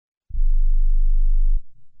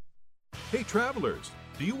Hey travelers,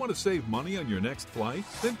 do you want to save money on your next flight?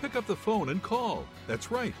 Then pick up the phone and call. That's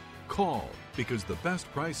right, call, because the best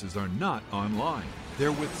prices are not online.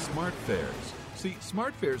 They're with SmartFares. See,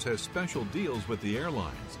 SmartFares has special deals with the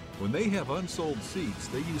airlines. When they have unsold seats,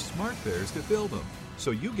 they use SmartFares to fill them.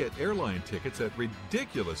 So you get airline tickets at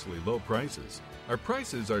ridiculously low prices. Our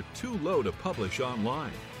prices are too low to publish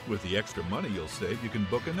online. With the extra money you'll save, you can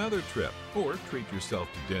book another trip or treat yourself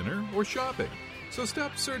to dinner or shopping. So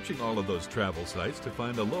stop searching all of those travel sites to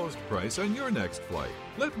find the lowest price on your next flight.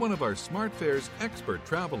 Let one of our SmartFares expert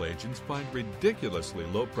travel agents find ridiculously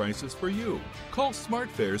low prices for you. Call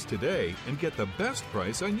SmartFares today and get the best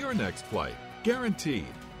price on your next flight.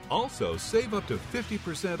 Guaranteed. Also, save up to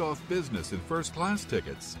 50% off business and first class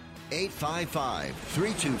tickets.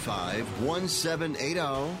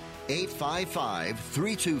 855-325-1780.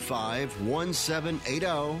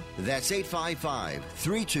 855-325-1780. That's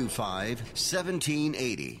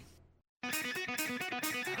 855-325-1780.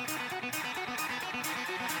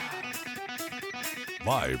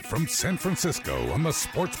 Live from San Francisco on the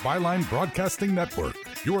Sports Byline Broadcasting Network,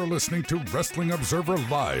 you are listening to Wrestling Observer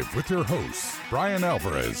Live with your hosts, Bryan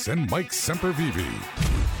Alvarez and Mike Sempervive.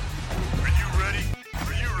 Are you ready?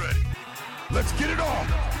 Are you ready? Let's get it on!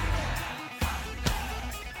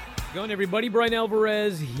 Going, everybody. Bryan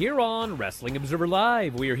Alvarez here on Wrestling Observer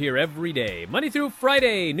Live. We are here every day, Monday through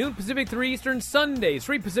Friday, noon Pacific, 3 Eastern, Sundays,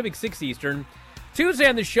 3 Pacific, 6 Eastern. Tuesday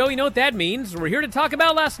on the show, you know what that means. We're here to talk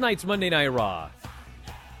about last night's Monday Night Raw.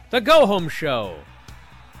 The go-home show.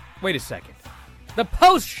 Wait a second. The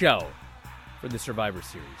post-show for the Survivor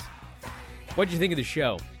Series. What did you think of the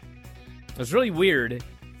show? It was really weird.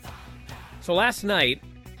 So last night,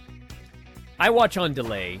 I watch on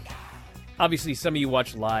delay. Obviously, some of you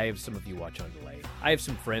watch live, some of you watch on delay. I have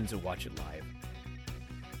some friends who watch it live.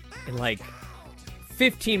 And like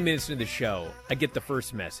 15 minutes into the show, I get the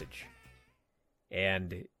first message.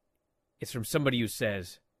 And it's from somebody who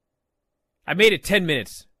says, I made it 10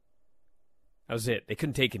 minutes. That was it. They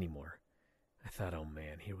couldn't take anymore. I thought, oh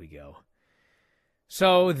man, here we go.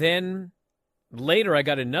 So then later I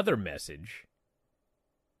got another message.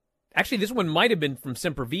 Actually, this one might have been from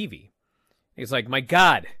Sempervive. He's like, my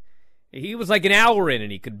God. He was like an hour in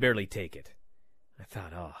and he could barely take it. I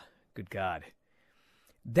thought, oh, good God.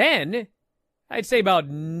 Then, I'd say about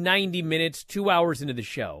 90 minutes, 2 hours into the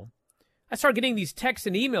show, I started getting these texts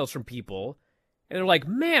and emails from people, and they're like,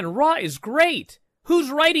 man, Raw is great.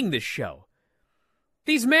 Who's writing this show?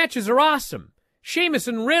 These matches are awesome. Sheamus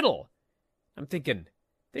and Riddle. I'm thinking,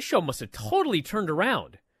 this show must have totally turned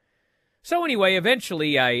around. So anyway,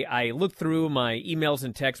 eventually I looked through my emails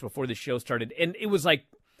and texts before the show started, and it was like,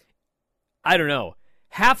 I don't know.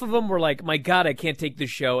 Half of them were like, my God, I can't take this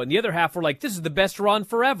show. And the other half were like, this is the best Raw in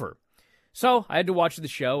forever. So I had to watch the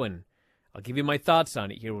show, and I'll give you my thoughts on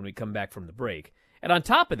it here when we come back from the break. And on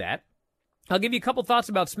top of that, I'll give you a couple thoughts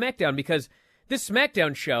about SmackDown, because this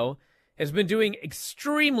SmackDown show has been doing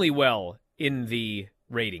extremely well in the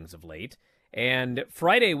ratings of late. And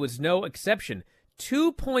Friday was no exception.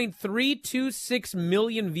 2.326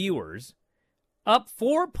 million viewers, up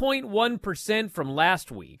 4.1% from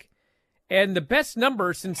last week. And the best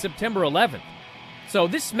number since September 11th. So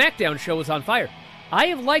this SmackDown show is on fire. I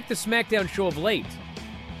have liked the SmackDown show of late.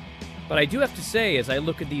 But I do have to say, as I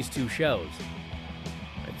look at these two shows,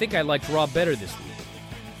 I think I liked Raw better this week.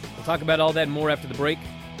 We'll talk about all that and more after the break.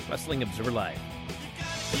 Wrestling Observer Live.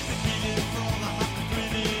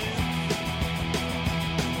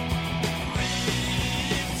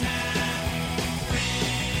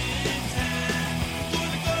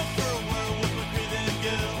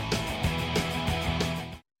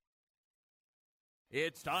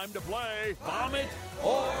 It's time to play Vomit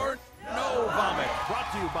or No Vomit. Brought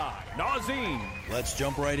to you by Nauzene. Let's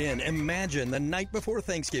jump right in. Imagine the night before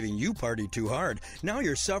Thanksgiving, you partied too hard. Now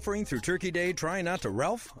you're suffering through Turkey Day trying not to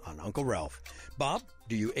Ralph on Uncle Ralph. Bob,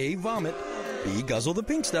 do you A, vomit, B, guzzle the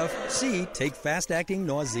pink stuff, C, take fast-acting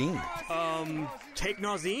Nauzene? Take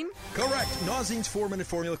Nauzene? Correct. Nauzene's 4-minute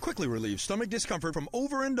formula quickly relieves stomach discomfort from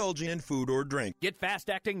overindulging in food or drink. Get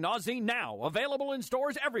fast-acting Nauzene now. Available in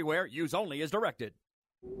stores everywhere. Use only as directed.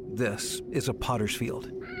 This is a potter's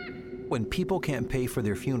field. When people can't pay for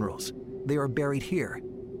their funerals, they are buried here.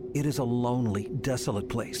 It is a lonely, desolate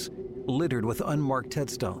place, littered with unmarked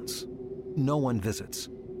headstones. No one visits.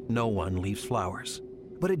 No one leaves flowers.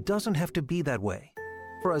 But it doesn't have to be that way.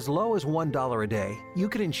 For as low as $1 a day, you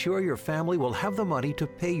can ensure your family will have the money to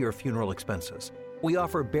pay your funeral expenses. We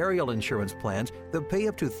offer burial insurance plans that pay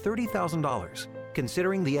up to $30,000.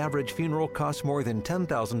 Considering the average funeral costs more than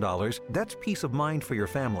 $10,000, that's peace of mind for your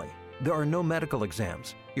family. There are no medical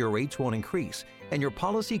exams, your rates won't increase, and your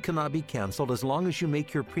policy cannot be canceled as long as you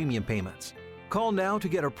make your premium payments. Call now to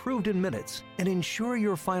get approved in minutes and ensure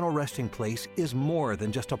your final resting place is more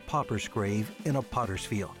than just a pauper's grave in a potter's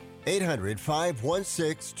field.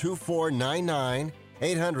 800-516-2499.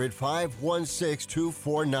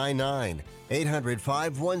 800-516-2499.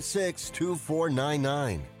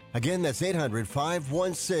 800-516-2499. Again, that's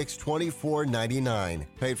 800-516-2499.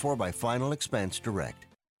 Paid for by Final Expense Direct.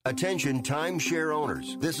 Attention timeshare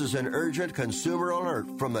owners. This is an urgent consumer alert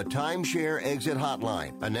from the Timeshare Exit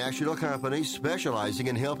Hotline, a national company specializing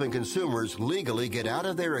in helping consumers legally get out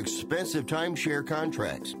of their expensive timeshare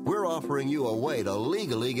contracts. We're offering you a way to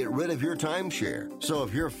legally get rid of your timeshare. So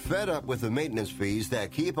if you're fed up with the maintenance fees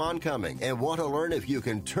that keep on coming and want to learn if you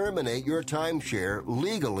can terminate your timeshare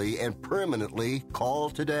legally and permanently, call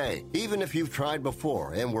today. Even if you've tried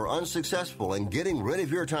before and were unsuccessful in getting rid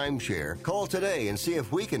of your timeshare, call today and see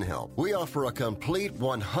if we can help. We offer a complete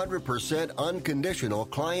 100% unconditional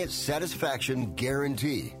client satisfaction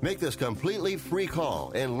guarantee. Make this completely free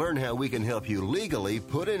call and learn how we can help you legally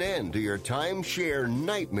put an end to your timeshare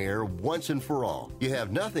nightmare once and for all. You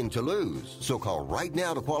have nothing to lose, so call right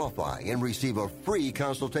now to qualify and receive a free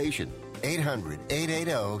consultation.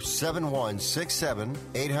 800-880-7167.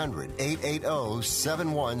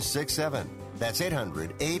 800-880-7167. That's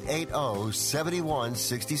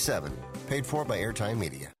 800-880-7167. Paid for by Airtime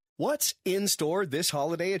Media. What's in store this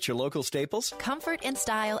holiday at your local Staples? Comfort and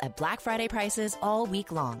style at Black Friday prices all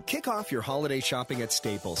week long. Kick off your holiday shopping at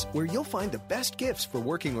Staples, where you'll find the best gifts for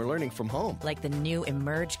working or learning from home. Like the new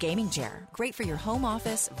Emerge gaming chair, great for your home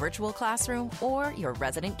office, virtual classroom, or your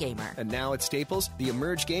resident gamer. And now at Staples, the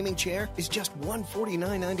Emerge gaming chair is just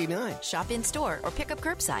 $149.99. Shop in store or pick up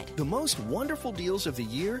curbside. The most wonderful deals of the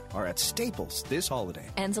year are at Staples this holiday.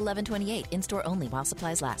 Ends 11/28, in-store only while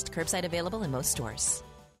supplies last. Curbside available in most stores.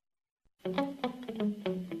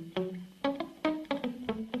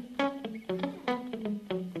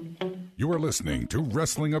 You are listening to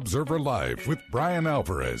Wrestling Observer Live with Bryan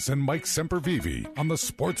Alvarez and Mike Sempervive on the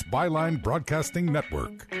Sports Byline Broadcasting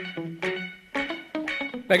Network.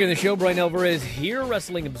 Back in the show, Bryan Alvarez here,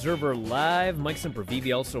 Wrestling Observer Live. Mike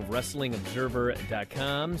Sempervive, also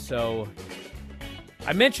WrestlingObserver.com. So,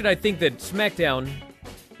 I mentioned I think that SmackDown,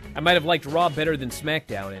 I might have liked Raw better than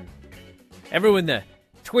SmackDown, and everyone in the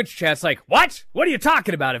Twitch chat's like, what? What are you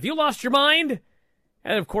talking about? Have you lost your mind?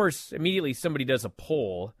 And of course, immediately somebody does a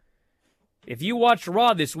poll. If you watched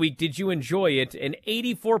Raw this week, did you enjoy it? And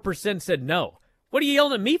 84% said no. What are you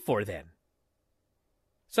yelling at me for then?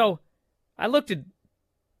 So, I looked at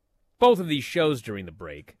both of these shows during the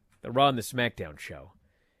break, the Raw and the SmackDown show.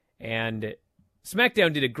 And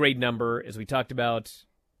SmackDown did a great number, as we talked about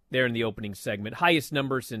there in the opening segment. Highest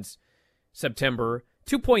number since September.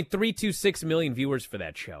 2.326 million viewers for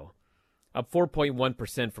that show, up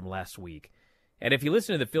 4.1% from last week. And if you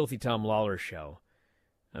listen to the Filthy Tom Lawler show,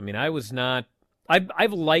 I mean, I've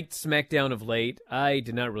liked SmackDown of late. I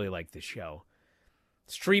did not really like this show.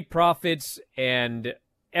 Street Profits and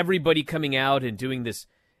everybody coming out and doing this.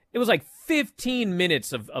 It was like 15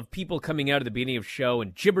 minutes of people coming out at the beginning of the show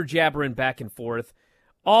and jibber-jabbering back and forth,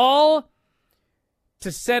 all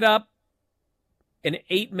to set up an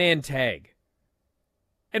 8-man tag.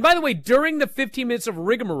 And by the way, during the 15 minutes of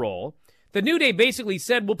rigmarole, the New Day basically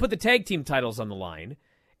said, we'll put the tag team titles on the line.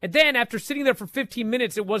 And then after sitting there for 15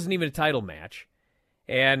 minutes, it wasn't even a title match.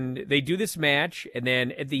 And they do this match, and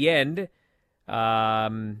then at the end,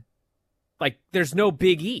 there's no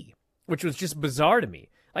Big E, which was just bizarre to me.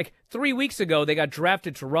 Like, 3 weeks ago, they got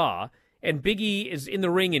drafted to Raw, and Big E is in the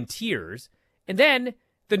ring in tears. And then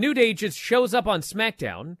the New Day just shows up on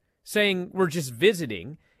SmackDown saying, we're just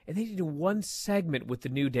visiting. And they did one segment with the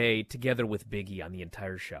New Day together with Big E on the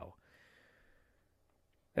entire show.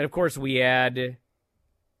 And, of course, we had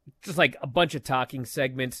just like a bunch of talking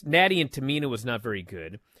segments. Natty and Tamina was not very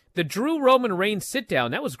good. The Drew Roman Reigns sit-down,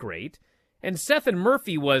 that was great. And Seth and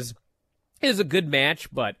Murphy is a good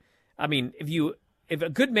match, but, I mean, if a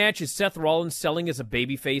good match is Seth Rollins selling as a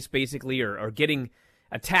babyface, basically, or getting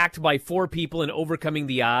attacked by 4 people and overcoming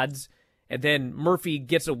the odds, and then Murphy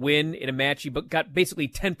gets a win in a match he got basically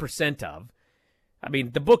 10% of. I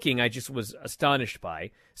mean, the booking I just was astonished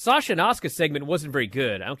by. Sasha and Asuka's segment wasn't very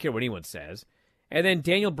good. I don't care what anyone says. And then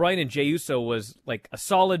Daniel Bryan and Jey Uso was like a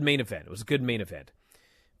solid main event. It was a good main event.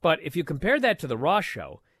 But if you compare that to the Raw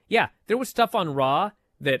show, yeah, there was stuff on Raw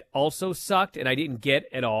that also sucked and I didn't get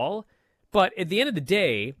at all. But at the end of the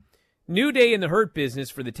day, New Day in the Hurt Business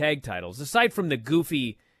for the tag titles, aside from the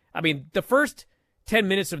goofy, I mean, the first 10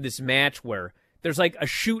 minutes of this match where there's like a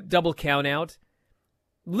shoot double count out.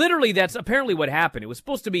 Literally, that's apparently what happened. It was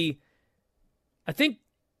supposed to be, I think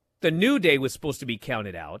the New Day was supposed to be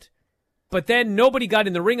counted out, but then nobody got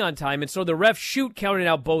in the ring on time, and so the ref counted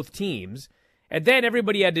out both teams, and then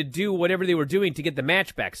everybody had to do whatever they were doing to get the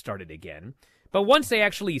match back started again. But once they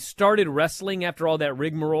actually started wrestling after all that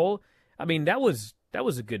rigmarole, I mean, that was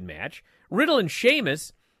a good match. Riddle and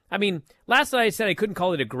Sheamus, I mean, last night I said I couldn't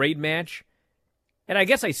call it a great match, and I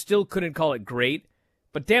guess I still couldn't call it great,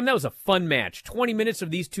 but damn, that was a fun match. 20 minutes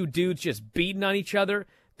of these two dudes just beating on each other.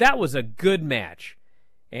 That was a good match.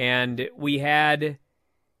 And we had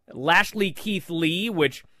Lashley Keith Lee,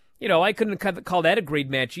 which, I couldn't call that a great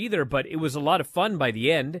match either, but it was a lot of fun by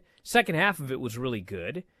the end. Second half of it was really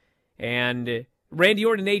good. And Randy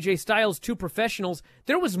Orton and AJ Styles, two professionals.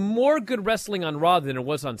 There was more good wrestling on Raw than there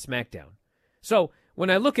was on SmackDown. So when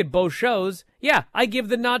I look at both shows, yeah, I give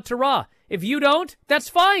the nod to Raw. If you don't, that's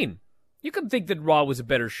fine. You can think that Raw was a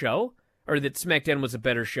better show, or that SmackDown was a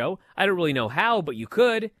better show. I don't really know how, but you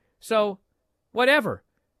could. So, whatever.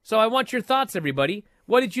 So I want your thoughts, everybody.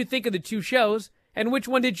 What did you think of the two shows, and which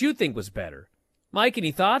one did you think was better? Mike,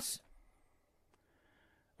 any thoughts?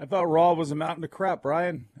 I thought Raw was a mountain of crap,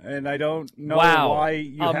 Brian, and I don't know why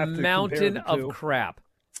you have to compare the two. A mountain of crap.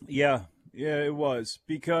 Yeah, it was.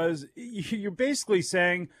 Because you're basically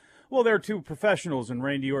saying, well, there are two professionals in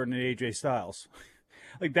Randy Orton and AJ Styles.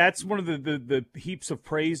 Like, that's one of the heaps of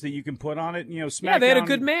praise that you can put on it. SmackDown. Yeah, they had a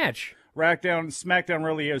good match. SmackDown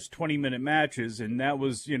really has 20-minute matches, and that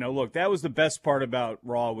was, that was the best part about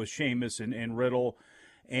Raw was Sheamus and Riddle,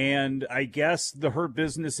 and I guess the Hurt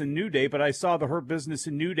Business and New Day, but I saw the Hurt Business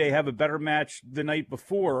and New Day have a better match the night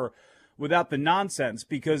before without the nonsense,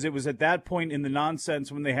 because it was at that point in the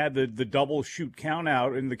nonsense when they had the double shoot count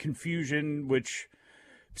out and the confusion, which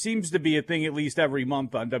seems to be a thing at least every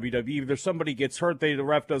month on WWE. Either somebody gets hurt, the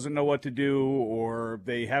ref doesn't know what to do, or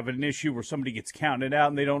they have an issue where somebody gets counted out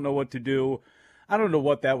and they don't know what to do. I don't know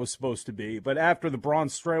what that was supposed to be. But after the Braun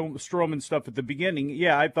Strowman stuff at the beginning,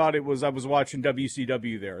 yeah, I thought I was watching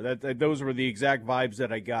WCW there. Those were the exact vibes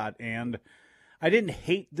that I got. And I didn't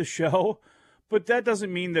hate the show, but that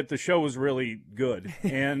doesn't mean that the show was really good.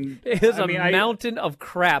 And it is mountain of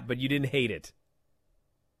crap, but you didn't hate it.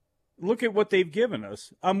 Look at what they've given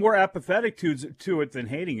us. I'm more apathetic to it than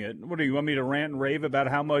hating it. What do you want me to rant and rave about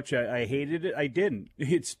how much I hated it? I didn't.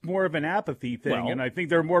 It's more of an apathy thing, and I think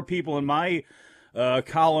there are more people in my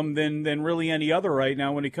column than really any other right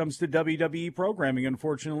now when it comes to WWE programming,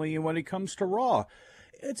 unfortunately, and when it comes to Raw.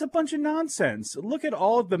 It's a bunch of nonsense. Look at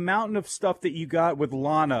all of the mountain of stuff that you got with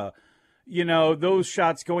Lana. Those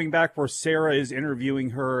shots going back where Sarah is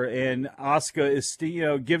interviewing her and Asuka is,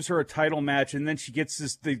 gives her a title match, and then she gets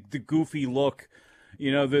the goofy look, the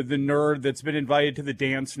nerd that's been invited to the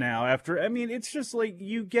dance now after. I mean, it's just like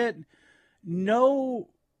you're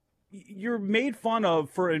made fun of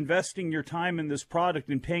for investing your time in this product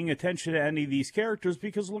and paying attention to any of these characters,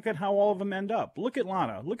 because look at how all of them end up. Look at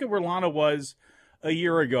Lana. Look at where Lana was a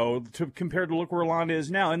year ago compared to look where Lana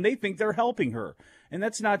is now, and they think they're helping her. And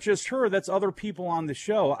that's not just her, that's other people on the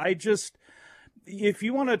show. If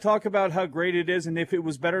you want to talk about how great it is and if it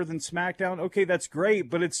was better than SmackDown, okay, that's great,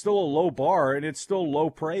 but it's still a low bar and it's still low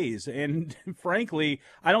praise. And frankly,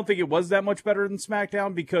 I don't think it was that much better than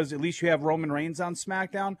SmackDown, because at least you have Roman Reigns on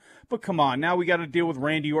SmackDown. But come on, now we got to deal with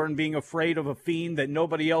Randy Orton being afraid of a Fiend that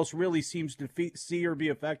nobody else really seems to see or be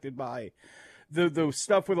affected by. The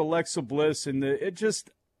stuff with Alexa Bliss and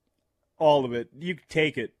all of it. You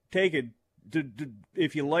take it.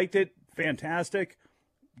 If you liked it, fantastic.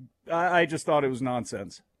 I just thought it was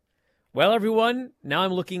nonsense. Well, everyone, now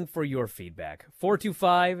I'm looking for your feedback.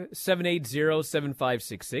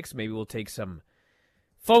 425-780-7566. Maybe we'll take some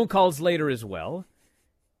phone calls later as well.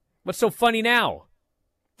 What's so funny now?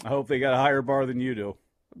 I hope they got a higher bar than you do.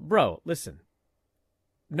 Bro, listen.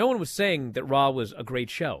 No one was saying that Raw was a great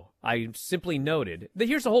show. I simply noted that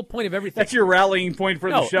here's the whole point of everything. That's your rallying point for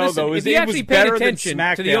the show, though. If you actually paid attention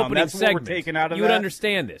to the opening segment, you would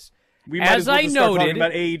understand this. We might as well just start talking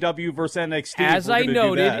about AEW versus NXT. As I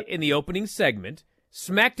noted in the opening segment,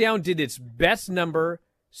 SmackDown did its best number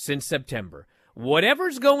since September.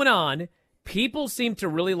 Whatever's going on, people seem to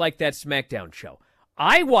really like that SmackDown show.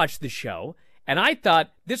 I watched the show, and I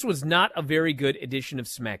thought this was not a very good edition of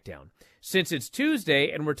SmackDown. Since it's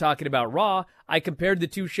Tuesday and we're talking about Raw, I compared the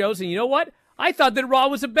two shows, and you know what? I thought that Raw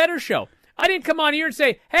was a better show. I didn't come on here and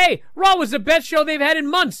say, hey, Raw was the best show they've had in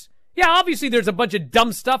months. Yeah, obviously there's a bunch of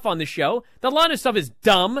dumb stuff on the show. The Lana stuff is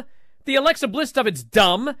dumb. The Alexa Bliss stuff, it's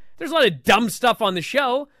dumb. There's a lot of dumb stuff on the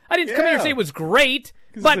show. I didn't come here and say it was great,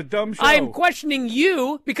 but it's a dumb show. I'm questioning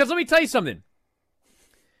you because let me tell you something.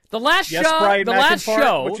 The last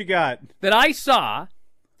show what you got? That I saw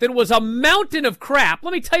that was a mountain of crap.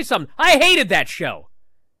 Let me tell you something. I hated that show.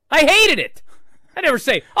 I hated it. I never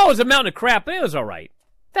say, oh, it was a mountain of crap, but it was all right.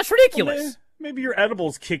 That's ridiculous. Well, maybe your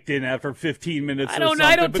edibles kicked in after 15 minutes. I don't know.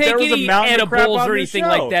 I don't take any edibles or anything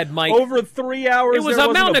like that, Mike. Over 3 hours. It was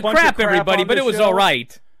a mountain of crap, everybody, but it was all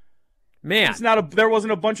right. Man, there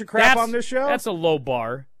wasn't a bunch of crap on this show. That's a low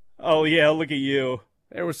bar. Oh yeah, look at you.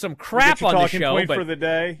 There was some crap on the show, point but for the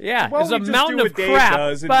day. Yeah, well, it was a mountain of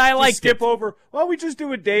crap, but I liked it. Well, we just do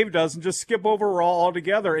what Dave does and just skip over Raw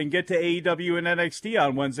altogether and get to AEW and NXT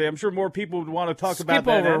on Wednesday. I'm sure more people would want to talk about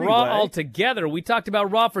that anyway. Skip over Raw altogether. We talked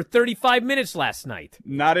about Raw for 35 minutes last night.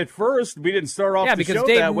 Not at first. We didn't start off the show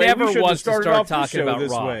Dave that way. Never we should have wants started to start off talking the show about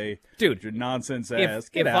this Raw. way. Dude, your nonsense ass.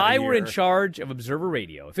 If I were in charge of Observer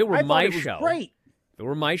Radio, if it were my show, great. If it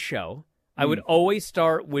were my show, I would always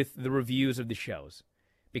start with the reviews of the shows.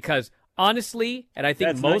 Because honestly, and I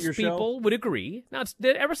think most people would agree,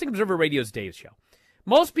 Wrestling Observer Radio's Dave's show.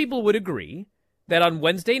 Most people would agree that on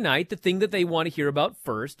Wednesday night, the thing that they want to hear about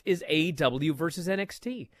first is AEW versus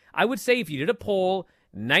NXT. I would say if you did a poll,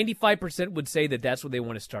 95% would say that that's what they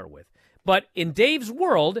want to start with. But in Dave's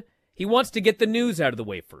world, he wants to get the news out of the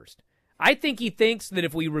way first. I think he thinks that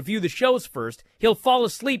if we review the shows first, he'll fall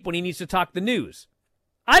asleep when he needs to talk the news.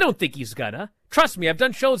 I don't think he's gonna. Trust me, I've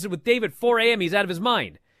done shows with Dave at 4 a.m. He's out of his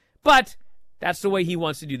mind. But that's the way he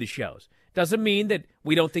wants to do the shows. Doesn't mean that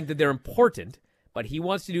we don't think that they're important, but he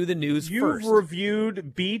wants to do the news first. You've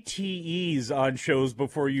reviewed BTEs on shows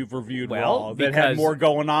before you've reviewed Raw that had more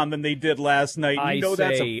going on than they did last night. You know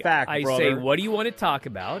that's a fact, brother. I say, what do you want to talk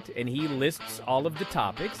about? And he lists all of the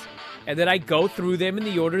topics, and then I go through them in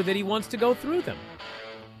the order that he wants to go through them.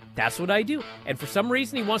 That's what I do. And for some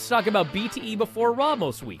reason, he wants to talk about BTE before Raw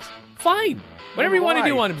most weeks. Fine. Whatever you want to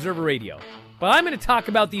do on Observer Radio. But I'm going to talk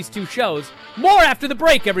about these two shows more after the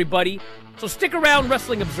break, everybody. So stick around,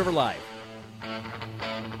 Wrestling Observer Live.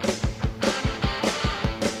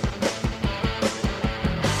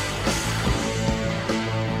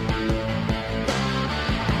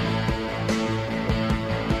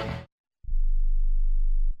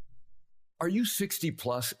 Are you 60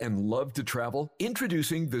 plus and love to travel?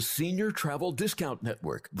 Introducing the Senior Travel Discount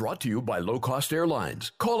Network, brought to you by Low Cost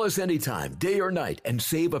Airlines. Call us anytime, day or night, and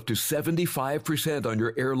save up to 75% on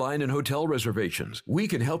your airline and hotel reservations. We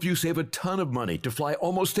can help you save a ton of money to fly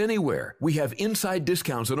almost anywhere. We have inside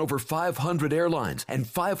discounts on over 500 airlines and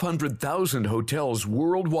 500,000 hotels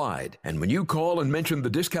worldwide. And when you call and mention the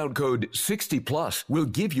discount code 60 plus, we'll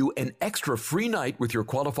give you an extra free night with your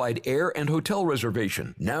qualified air and hotel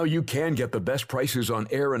reservation. Now you can get the best prices on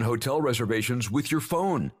air and hotel reservations with your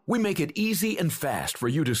phone. We make it easy and fast for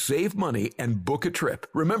you to save money and book a trip.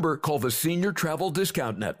 Remember, call the Senior Travel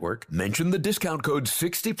Discount Network, mention the discount code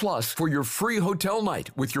 60 plus for your free hotel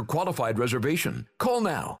night with your qualified reservation. Call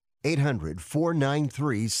now.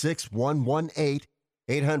 800-493-6118.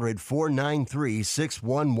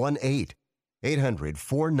 800-493-6118.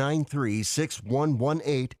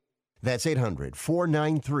 800-493-6118. That's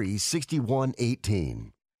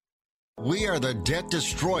 800-493-6118. We are the Debt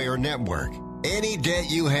Destroyer Network. Any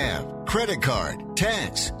debt you have, credit card,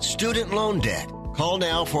 tax, student loan debt, call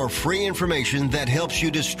now for free information that helps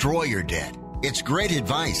you destroy your debt. It's great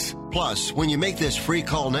advice. Plus, when you make this free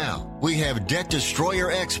call now, we have Debt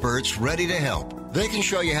Destroyer experts ready to help. They can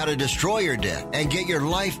show you how to destroy your debt and get your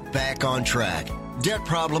life back on track. Debt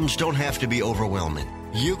problems don't have to be overwhelming.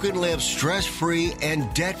 You can live stress-free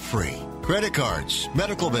and debt-free. Credit cards,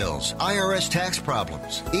 medical bills, IRS tax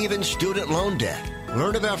problems, even student loan debt.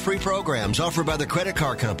 Learn about free programs offered by the credit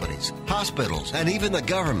card companies, hospitals, and even the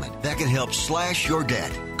government that can help slash your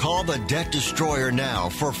debt. Call the Debt Destroyer now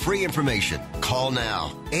for free information. Call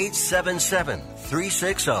now.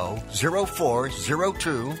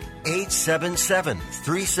 877-360-0402.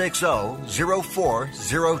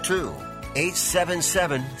 877-360-0402.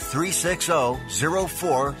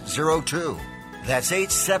 877-360-0402. That's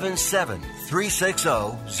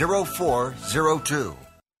 877-360-0402.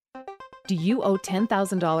 Do you owe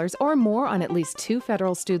 $10,000 or more on at least 2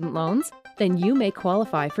 federal student loans? Then you may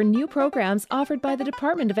qualify for new programs offered by the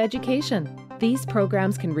Department of Education. These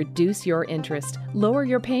programs can reduce your interest, lower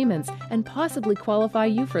your payments, and possibly qualify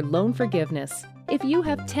you for loan forgiveness. If you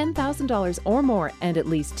have $10,000 or more and at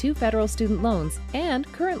least 2 federal student loans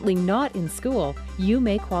and currently not in school, you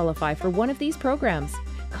may qualify for one of these programs.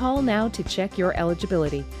 Call now to check your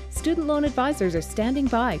eligibility. Student loan advisors are standing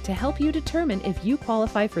by to help you determine if you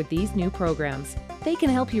qualify for these new programs. They can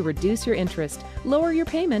help you reduce your interest, lower your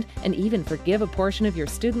payment, and even forgive a portion of your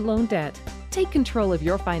student loan debt. Take control of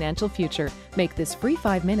your financial future. Make this free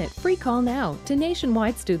 5-minute free call now to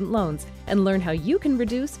Nationwide Student Loans and learn how you can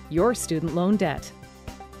reduce your student loan debt.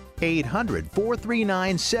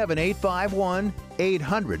 800-439-7851.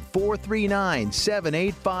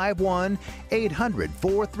 800-439-7851.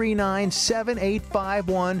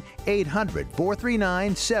 800-439-7851.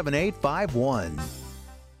 800-439-7851.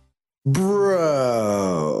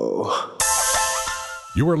 Bro.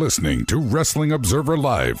 You are listening to Wrestling Observer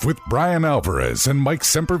Live with Bryan Alvarez and Mike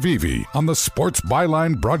Sempervive on the Sports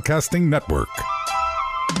Byline Broadcasting Network.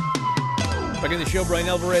 Back in the show, Bryan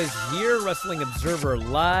Alvarez here, Wrestling Observer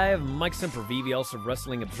Live. Mike Sempervive, also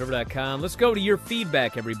WrestlingObserver.com. Let's go to your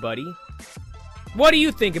feedback, everybody. What do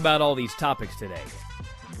you think about all these topics today?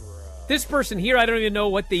 This person here, I don't even know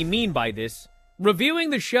what they mean by this. Reviewing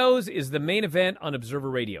the shows is the main event on Observer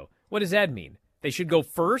Radio. What does that mean? They should go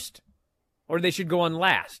first? Or they should go on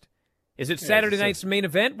last? Is it Saturday night's main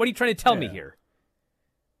event? What are you trying to tell me here?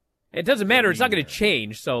 It doesn't matter. It's not going to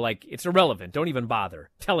change, so it's irrelevant. Don't even bother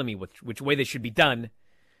telling me which way they should be done.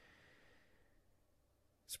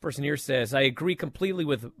 This person here says, I agree completely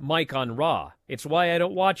with Mike on Raw. It's why I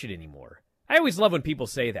don't watch it anymore. I always love when people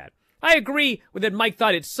say that. I agree with that Mike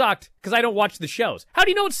thought it sucked because I don't watch the shows. How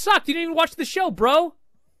do you know it sucked? You didn't even watch the show, bro.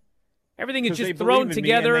 Everything is just thrown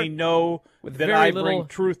together. They know that I bring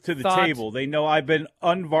truth to the table. They know I've been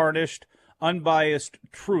unvarnished, unbiased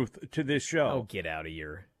truth to this show. Oh, get out of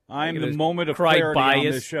here. I'm the moment of clarity on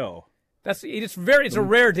this show. It's a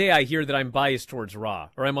rare day I hear that I'm biased towards Raw,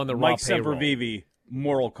 or I'm on the Raw payroll. Mike Sempervive,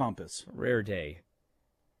 moral compass. Rare day.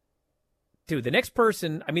 Dude, the next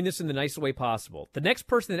person, I mean this in the nicest way possible, the next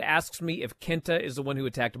person that asks me if Kenta is the one who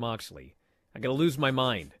attacked Moxley, I'm going to lose my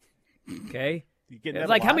mind. Okay? It's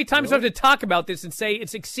like, how many times do I have to talk about this and say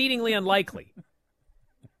it's exceedingly unlikely?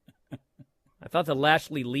 I thought the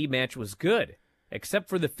Lashley-Lee match was good, except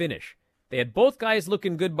for the finish. They had both guys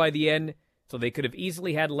looking good by the end, so they could have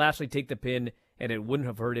easily had Lashley take the pin, and it wouldn't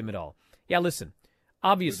have hurt him at all. Yeah, listen,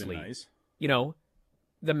 obviously, nice.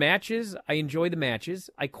 The matches, I enjoy the matches.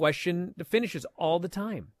 I question the finishes all the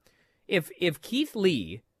time. If Keith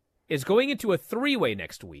Lee is going into a three-way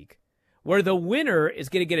next week, where the winner is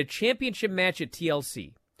going to get a championship match at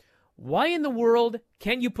TLC, why in the world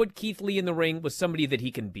can't you put Keith Lee in the ring with somebody that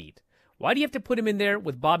he can beat? Why do you have to put him in there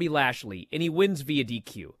with Bobby Lashley, and he wins via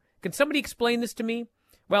DQ? Can somebody explain this to me?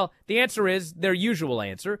 Well, the answer is their usual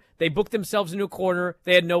answer. They booked themselves into a corner.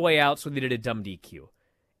 They had no way out, so they did a dumb DQ.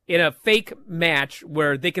 In a fake match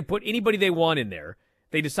where they could put anybody they want in there,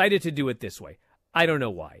 they decided to do it this way. I don't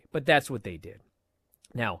know why, but that's what they did.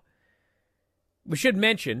 Now, we should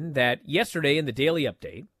mention that yesterday in the Daily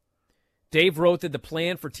Update, Dave wrote that the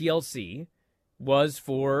plan for TLC was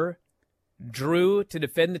for Drew to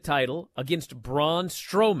defend the title against Braun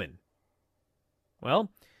Strowman.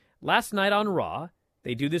 Well, last night on Raw,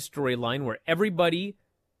 they do this storyline where everybody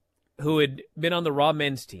who had been on the Raw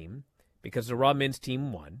men's team, because the Raw men's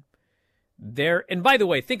team won, and by the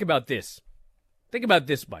way, think about this. Think about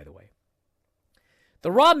this, by the way.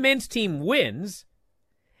 The Raw men's team wins,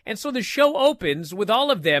 and so the show opens with all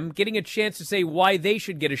of them getting a chance to say why they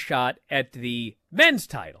should get a shot at the men's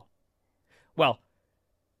title. Well,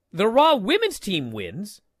 the Raw women's team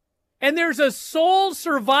wins, and there's a sole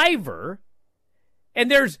survivor, and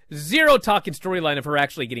there's zero talk in storyline of her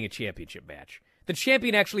actually getting a championship match. The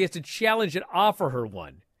champion actually has to challenge and offer her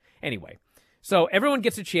one. Anyway, so everyone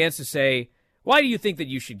gets a chance to say, why do you think that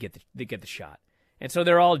you should get the shot? And so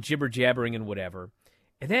they're all jibber-jabbering and whatever.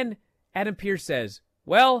 And then Adam Pearce says,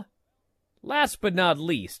 well, last but not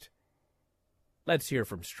least, let's hear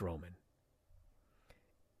from Strowman.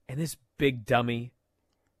 And this big dummy,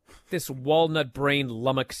 this walnut-brained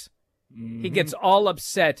lummox, he gets all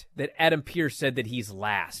upset that Adam Pearce said that he's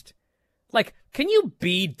last. Like, can you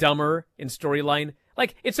be dumber in storyline?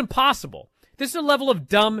 Like, it's impossible. This is a level of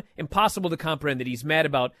dumb, impossible to comprehend that he's mad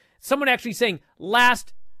about someone actually saying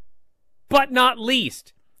last but not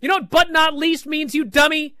least. You know what but not least means, you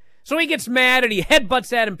dummy? So he gets mad and he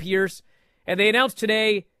headbutts Adam Pearce, and they announced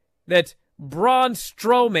today that Braun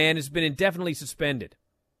Strowman has been indefinitely suspended.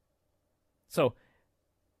 So,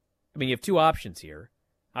 I mean, you have two options here.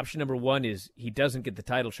 Option number one is he doesn't get the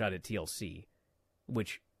title shot at TLC,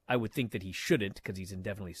 which I would think that he shouldn't because he's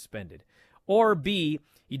indefinitely suspended. Or B,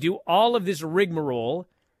 you do all of this rigmarole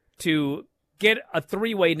to get a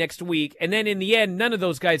three-way next week, and then in the end, none of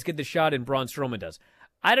those guys get the shot and Braun Strowman does.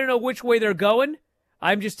 I don't know which way they're going.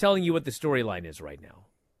 I'm just telling you what the storyline is right now.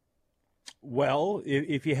 Well,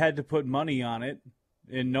 if you had to put money on it,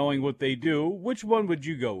 and knowing what they do, which one would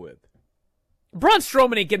you go with? Braun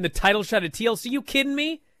Strowman ain't getting the title shot at TLC. You kidding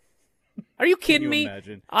me? Are you kidding me?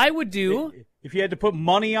 Imagine? I would do. If you had to put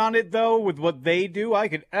money on it, though, with what they do, I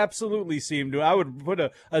could absolutely see him do. I would put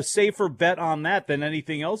a safer bet on that than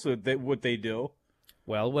anything else with what they do.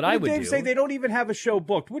 Well, what I would Dave do... say they don't even have a show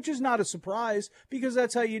booked, which is not a surprise because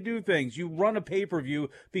that's how you do things. You run a pay-per-view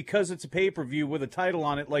because it's a pay-per-view with a title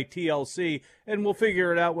on it like TLC, and we'll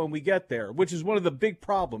figure it out when we get there, which is one of the big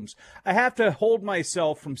problems. I have to hold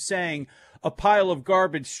myself from saying a pile of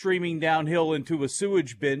garbage streaming downhill into a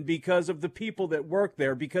sewage bin because of the people that work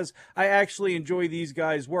there, because I actually enjoy these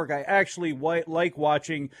guys' work. I actually like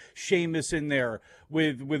watching Sheamus in there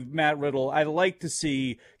with Matt Riddle. I like to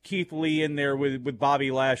see Keith Lee in there with Bobby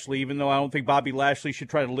Lashley, even though I don't think Bobby Lashley should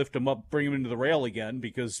try to lift him up, bring him into the rail again,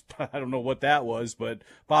 because I don't know what that was, but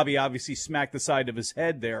Bobby obviously smacked the side of his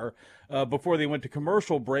head there before they went to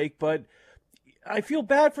commercial break. But I feel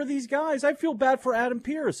bad for these guys. I feel bad for Adam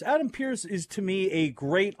Pearce. Adam Pearce is, to me, a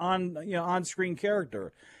great on-screen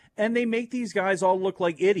character. And they make these guys all look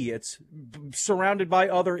like idiots, surrounded by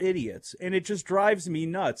other idiots. And it just drives me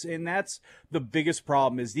nuts. And that's the biggest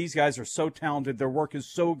problem, is these guys are so talented. Their work is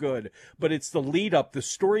so good. But it's the lead-up, the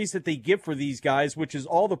stories that they give for these guys, which is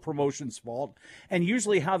all the promotion's fault. And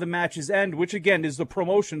usually how the matches end, which, again, is the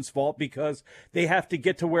promotion's fault because they have to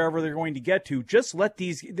get to wherever they're going to get to. Just let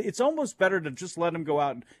these... It's almost better to just let them go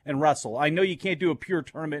out and wrestle. I know you can't do a pure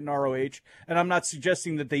tournament in ROH, and I'm not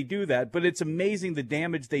suggesting that they do that, but it's amazing the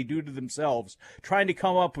damage they do to themselves, trying to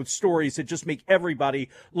come up with stories that just make everybody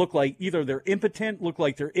look like either they're impotent, look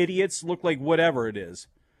like they're idiots, look like whatever it is.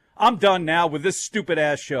 I'm done now with this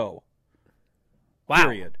stupid-ass show. Wow.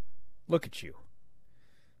 Period. Look at you.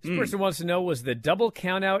 This person wants to know, was the double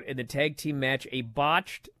countout in the tag team match a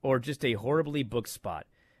botched or just a horribly booked spot?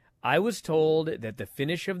 I was told that the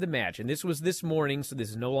finish of the match, and this was this morning, so this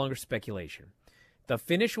is no longer speculation, the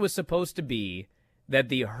finish was supposed to be that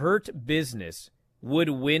the Hurt Business would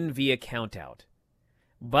win via countout.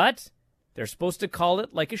 But they're supposed to call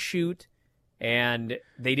it like a shoot, and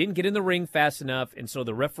they didn't get in the ring fast enough, and so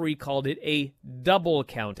the referee called it a double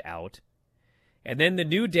count out. And then the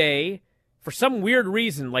New Day, for some weird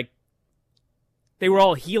reason, like they were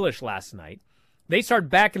all heelish last night, they start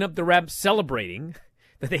backing up the ramp celebrating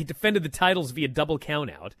that they defended the titles via double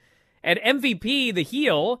count out. And MVP, the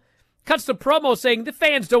heel, cuts the promo saying, the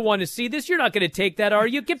fans don't want to see this. You're not going to take that, are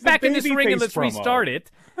you? Get back in this ring and let's restart it.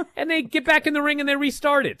 And they get back in the ring and they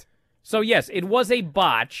restart it. So, yes, it was a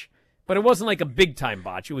botch, but it wasn't like a big-time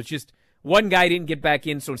botch. It was just one guy didn't get back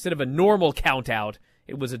in, so instead of a normal count-out,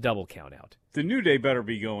 it was a double count-out. The New Day better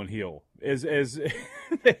be going heel. As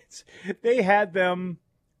they had them,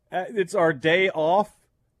 it's our day off.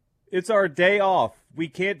 It's our day off. We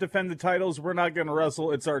can't defend the titles. We're not going to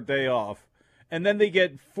wrestle. It's our day off. And then they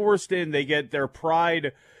get forced in. They get their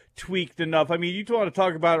pride tweaked enough. I mean, you want to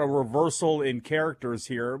talk about a reversal in characters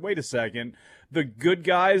here. Wait a second. The good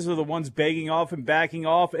guys are the ones begging off and backing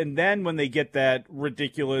off. And then when they get that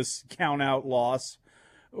ridiculous count-out loss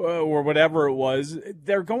or whatever it was,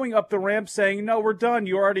 they're going up the ramp saying, no, we're done.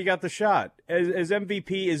 You already got the shot. As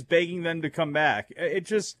MVP is begging them to come back. It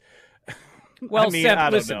just... Well, I mean, Seth, I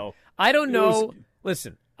don't listen, know. I don't know.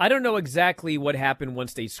 Listen. I don't know exactly what happened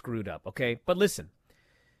once they screwed up, okay? But listen,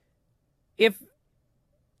 if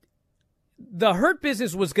the Hurt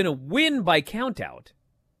Business was going to win by countout,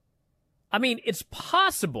 I mean, it's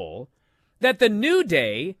possible that the New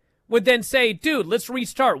Day would then say, dude, let's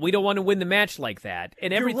restart. We don't want to win the match like that.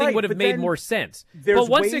 And everything would have made more sense. But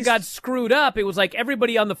once it got screwed up, it was like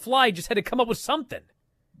everybody on the fly just had to come up with something.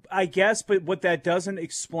 I guess, but what that doesn't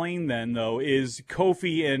explain then, though, is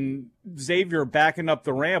Kofi and Xavier backing up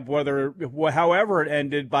the ramp, however it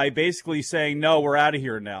ended, by basically saying, no, we're out of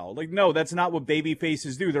here now. Like, no, that's not what baby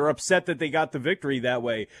faces do. They're upset that they got the victory that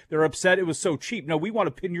way. They're upset it was so cheap. No, we want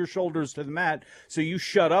to pin your shoulders to the mat, so you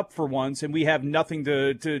shut up for once, and we have nothing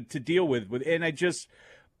to deal with. And I just,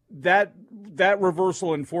 that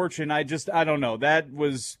reversal in fortune, I don't know.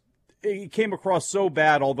 It came across so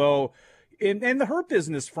bad, although... And the Hurt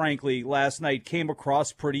Business, frankly, last night came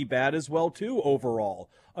across pretty bad as well, too, overall.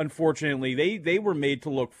 Unfortunately, they were made to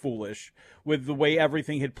look foolish with the way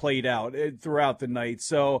everything had played out throughout the night.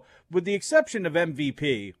 So, with the exception of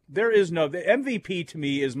MVP, the MVP to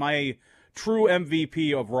me is my true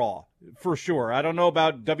MVP of Raw, for sure. I don't know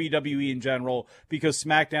about WWE in general because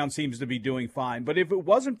SmackDown seems to be doing fine. But if it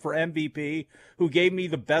wasn't for MVP, who gave me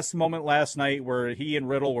the best moment last night where he and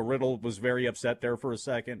Riddle, where Riddle was very upset there for a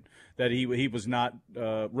second that he was not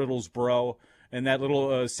Riddle's bro, and that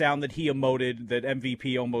little sound that he emoted that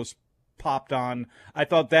MVP almost popped on. I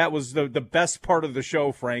thought that was the best part of the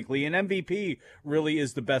show, frankly. And MVP really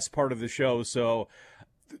is the best part of the show. So,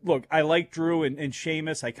 look, I like Drew and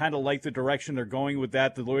Sheamus. I kind of like the direction they're going with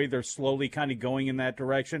that, the way they're slowly kind of going in that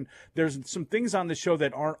direction. There's some things on the show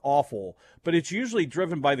that aren't awful, but it's usually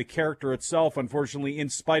driven by the character itself, unfortunately, in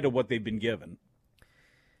spite of what they've been given.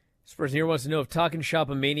 This person here wants to know if Talkin'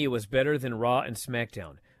 Shop-A-Mania was better than Raw and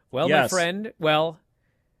SmackDown. Well, yes. my friend,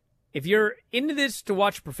 if you're into this to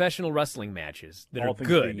watch professional wrestling matches that are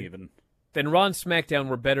good, then Raw and SmackDown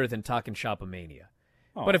were better than Talkin' Shop-A-Mania.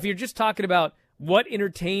 Oh. But if you're just talking about what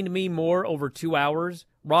entertained me more over 2 hours,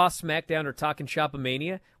 Raw, SmackDown, or Talkin'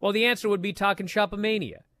 Shop-A-Mania, well, the answer would be Talkin'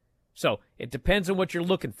 Shop-A-Mania. So it depends on what you're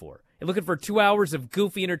looking for. You're looking for 2 hours of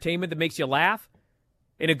goofy entertainment that makes you laugh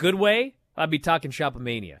in a good way? I'd be Talkin'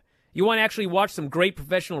 Shop-A-Mania. You want to actually watch some great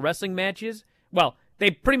professional wrestling matches? Well, they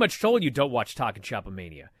pretty much told you don't watch Talkin'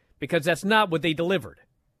 Shop-A-Mania because that's not what they delivered.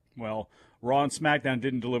 Well, Raw and SmackDown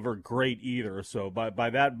didn't deliver great either, so by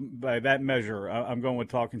that measure, I'm going with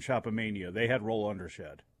Talkin' Shop-A-Mania. They had Roll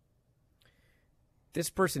Undershed. This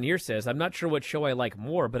person here says, I'm not sure what show I like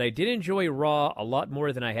more, but I did enjoy Raw a lot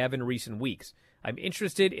more than I have in recent weeks. I'm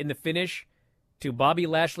interested in the finish to Bobby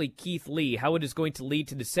Lashley-Keith Lee, how it is going to lead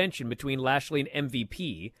to dissension between Lashley and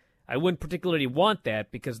MVP. I wouldn't particularly want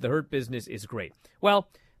that because the Hurt Business is great. Well,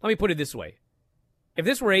 let me put it this way. If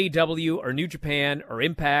this were AEW or New Japan or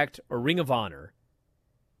Impact or Ring of Honor,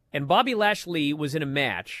 and Bobby Lashley was in a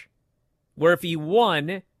match where if he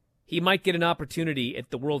won, he might get an opportunity at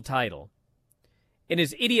the world title, and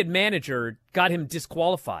his idiot manager got him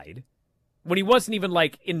disqualified when he wasn't even,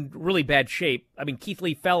 in really bad shape. I mean, Keith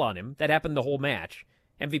Lee fell on him. That happened the whole match.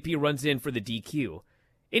 MVP runs in for the DQ.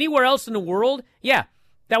 Anywhere else in the world, yeah,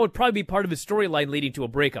 that would probably be part of his storyline leading to a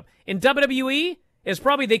breakup. In WWE, it's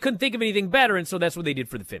probably they couldn't think of anything better, and so that's what they did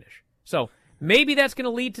for the finish. So maybe that's going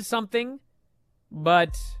to lead to something,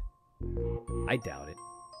 but I doubt it.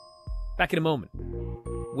 Back in a moment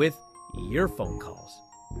with your phone calls.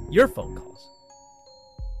 Your phone calls.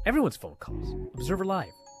 Everyone's phone calls. Observer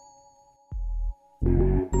Live.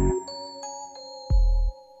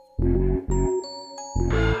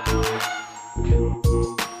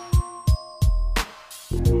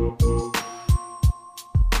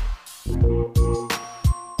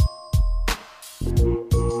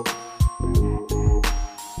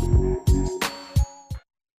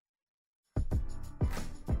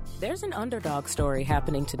 There's an underdog story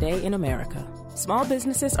happening today in America. Small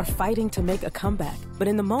businesses are fighting to make a comeback, but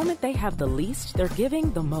in the moment they have the least, they're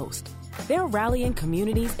giving the most. They're rallying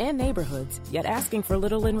communities and neighborhoods, yet asking for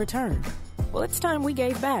little in return. Well, it's time we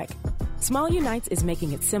gave back. Small Unites is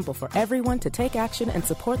making it simple for everyone to take action and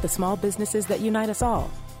support the small businesses that unite us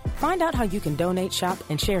all. Find out how you can donate, shop,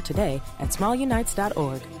 and share today at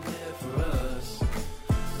smallunites.org.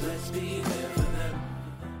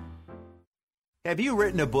 Have you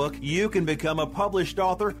written a book? You can become a published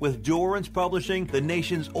author with Dorrance Publishing, the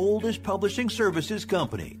nation's oldest publishing services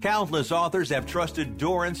company. Countless authors have trusted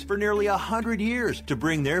Dorrance for nearly 100 years to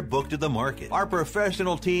bring their book to the market. Our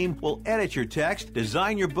professional team will edit your text,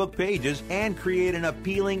 design your book pages, and create an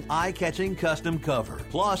appealing, eye-catching custom cover.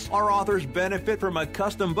 Plus, our authors benefit from a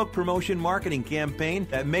custom book promotion marketing campaign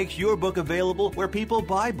that makes your book available where people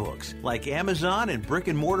buy books, like Amazon and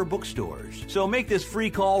brick-and-mortar bookstores. So make this free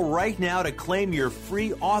call right now to claim your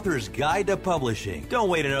free author's guide to publishing. Don't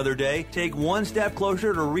wait another day. Take one step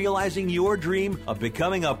closer to realizing your dream of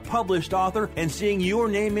becoming a published author and seeing your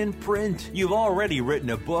name in print. You've already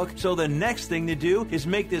written a book, so the next thing to do is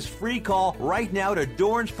make this free call right now to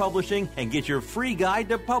Dorrance Publishing and get your free guide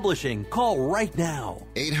to publishing. Call right now.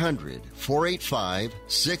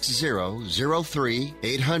 800-485-6003.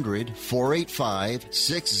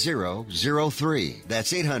 800-485-6003.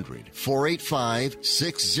 That's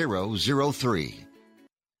 800-485-6003.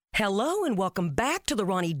 Hello and welcome back to the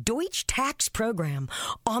Ronnie Deutsch Tax Program.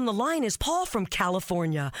 On the line is Paul from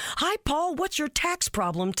California. Hi, Paul. What's your tax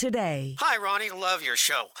problem today? Hi, Ronnie. Love your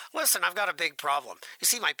show. Listen, I've got a big problem. You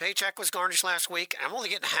see, my paycheck was garnished last week, and I'm only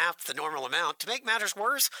getting half the normal amount. To make matters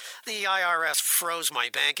worse, the IRS froze my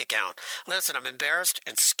bank account. Listen, I'm embarrassed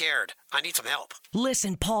and scared. I need some help.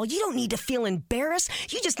 Listen, Paul, you don't need to feel embarrassed.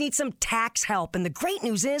 You just need some tax help. And the great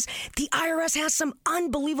news is the IRS has some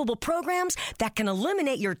unbelievable programs that can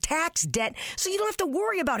eliminate your tax debt so you don't have to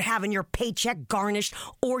worry about having your paycheck garnished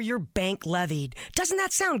or your bank levied. Doesn't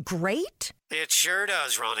that sound great? It sure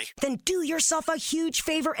does, Ronnie. Then do yourself a huge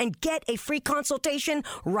favor and get a free consultation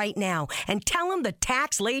right now and tell them the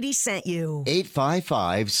tax lady sent you.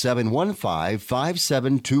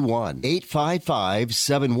 855-715-5721.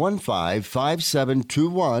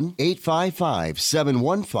 855-715-5721.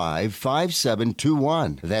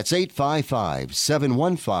 855-715-5721. That's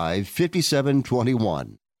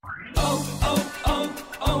 855-715-5721.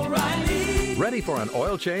 O'Reilly. Ready Ready for an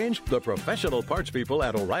oil change? The professional parts people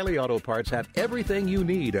at O'Reilly Auto Parts have everything you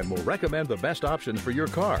need and will recommend the best options for your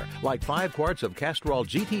car, like 5 quarts of Castrol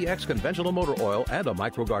GTX conventional motor oil and a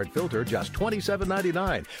MicroGuard filter, just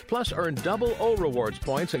 $27.99. Plus, earn double O Rewards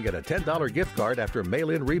points and get a $10 gift card after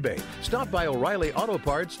mail-in rebate. Stop by O'Reilly Auto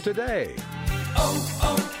Parts today.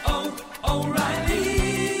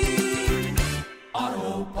 O'Reilly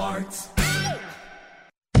Auto Parts.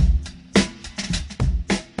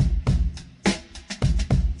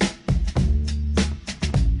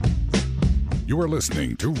 You are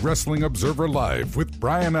listening to Wrestling Observer Live with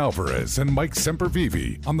Bryan Alvarez and Mike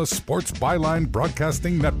Sempervive on the Sports Byline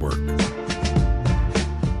Broadcasting Network.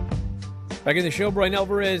 Back in the show, Bryan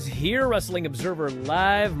Alvarez here, Wrestling Observer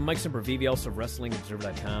Live. Mike Sempervive, also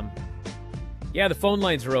WrestlingObserver.com. Yeah, the phone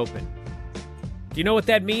lines are open. Do you know what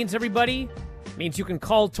that means, everybody? It means you can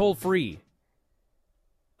call toll-free.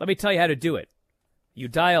 Let me tell you how to do it. You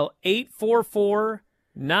dial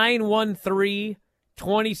 844-913-2727.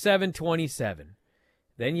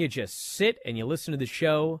 Then you just sit and you listen to the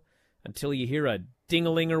show until you hear a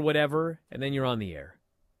ding-a-ling or whatever, and then you're on the air.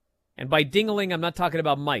 And by ding-a-ling, I'm not talking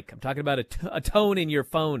about Mike. I'm talking about a tone in your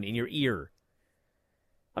phone, in your ear.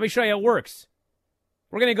 Let me show you how it works.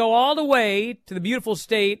 We're going to go all the way to the beautiful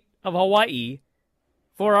state of Hawaii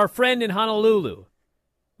for our friend in Honolulu.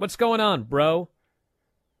 What's going on, bro?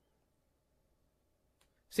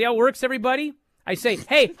 See how it works, everybody? I say,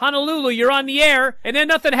 hey, Honolulu, you're on the air, and then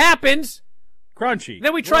nothing happens. Crunchy.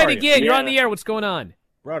 Then we try it again. You're on the air. What's going on?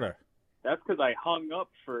 Brother. That's because I hung up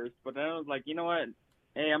first, but then I was like, you know what?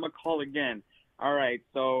 Hey, I'm going to call again. All right,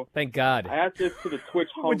 so... Thank God. I asked this to the Twitch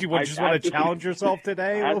homies. Would you just want to challenge yourself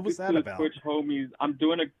today? What was that about? Twitch homies. I'm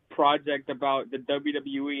doing a project about the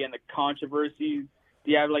WWE and the controversies.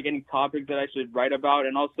 Do you have, like, any topics that I should write about?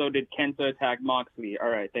 And also, did Kenta attack Moxley? All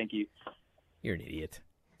right, thank you. You're an idiot.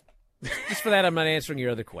 Just for that, I'm not answering your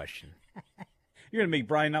other question. You're going to make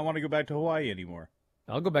Bryan not want to go back to Hawaii anymore.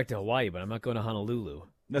 I'll go back to Hawaii, but I'm not going to Honolulu.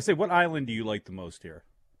 Now, say, what island do you like the most here?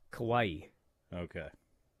 Kauai. Okay.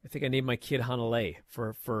 I think I named my kid Hanalei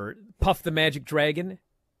for Puff the Magic Dragon.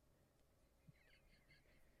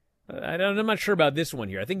 I'm not sure about this one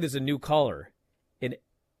here. I think there's a new caller in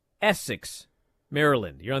Essex,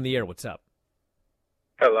 Maryland. You're on the air. What's up?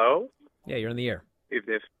 Hello? Yeah, you're on the air. Is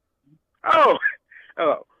this... Oh!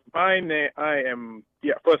 Hello. My name... I am...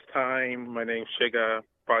 Yeah, first time. My name's Shiga.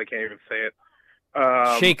 Probably can't even say it.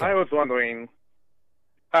 Shaker. I was wondering...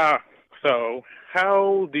 so,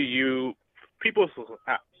 how do you... People...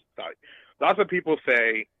 sorry. Lots of people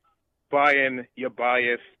say, Bryan, you're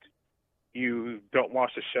biased. You don't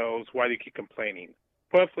watch the shows. Why do you keep complaining?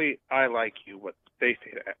 Personally, I like you, but they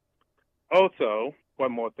say that. Also,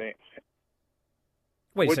 one more thing.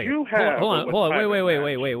 Wait a second. Hold on.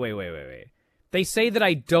 Wait. They say that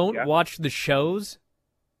I don't watch the shows?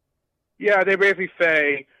 Yeah, they basically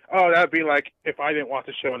say, oh, that'd be like if I didn't watch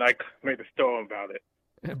the show and I made a story about it.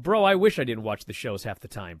 Bro, I wish I didn't watch the shows half the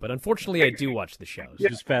time, but unfortunately I do watch the shows.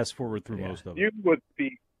 Just fast forward through most of them. You would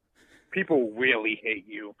be... People really hate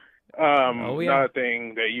you. Another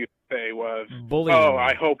thing that you say was, bullying.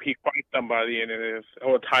 I hope he fights somebody in this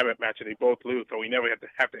retirement match and they both lose, so we never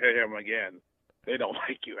have to hear him again. They don't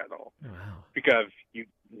like you at all. Wow. Because you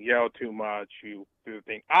yell too much, you do the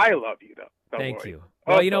thing. I love you, though. Thank you.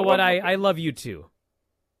 Well, you know what? I love you, too.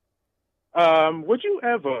 Would you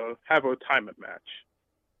ever have a retirement match?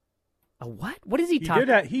 A what? What is he talking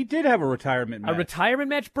about? He did have a retirement match. A retirement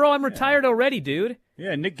match? Bro, I'm retired already, dude.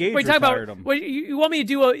 Yeah, Nick Gage retired him. Wait, you want me to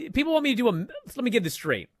do people want me to do let me get this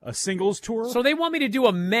straight. A singles tour? So they want me to do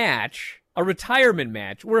a match, a retirement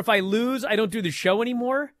match, where if I lose, I don't do the show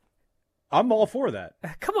anymore? I'm all for that.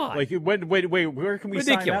 Come on. Like, wait, where can we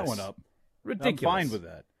sign that one up? Ridiculous. I'm fine with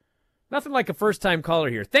that. Nothing like a first-time caller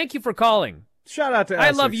here. Thank you for calling. Shout out to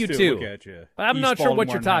I love you, too. Look at you. But I'm East not sure what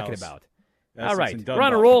you're Baltimore talking House. about. Essex All right, and we're on a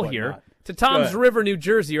Dunlop roll and here. whatnot. To Tom's River, New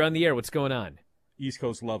Jersey. You're on the air. What's going on? East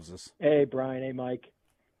Coast loves us. Hey, Bryan. Hey, Mike.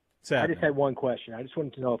 I just had one question. I just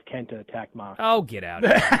wanted to know if Kenta attacked Mox. Oh, get out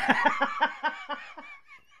of here.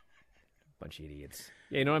 Bunch of idiots.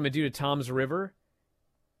 Yeah, you know what I'm going to do to Tom's River?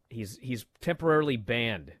 He's temporarily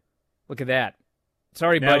banned. Look at that.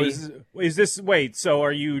 Sorry, now, buddy. Is this wait? So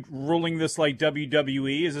are you ruling this like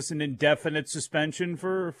WWE? Is this an indefinite suspension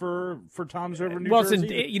for Tom's River, New Jersey?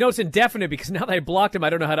 It's indefinite because now that I blocked him, I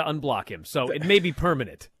don't know how to unblock him. So it may be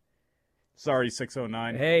permanent. Sorry,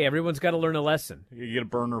 609. Hey, everyone's got to learn a lesson. You get a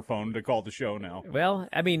burner phone to call the show now. Well,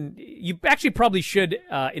 I mean, you actually probably should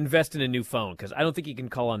invest in a new phone because I don't think you can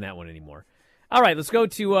call on that one anymore. All right, let's go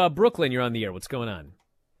to Brooklyn. You're on the air. What's going on?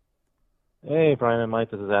 Hey, Bryan and Mike.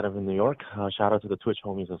 This is Adam in New York. Shout out to the Twitch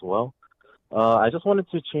homies as well. I just wanted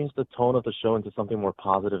to change the tone of the show into something more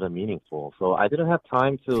positive and meaningful. So I didn't have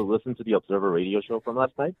time to listen to the Observer radio show from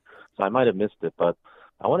last night, so I might have missed it. But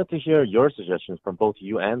I wanted to hear your suggestions from both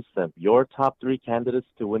you and Semp, your top 3 candidates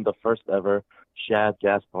to win the first ever Shad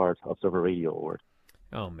Gaspard Observer Radio Award.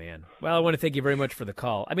 Oh, man. Well, I want to thank you very much for the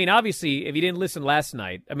call. I mean, obviously, if you didn't listen last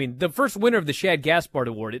night, I mean, the first winner of the Shad Gaspard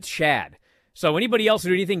Award, it's Shad. So anybody else who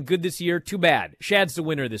did anything good this year, too bad. Shad's the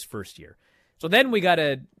winner this first year. So then we got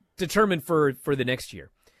to determine for the next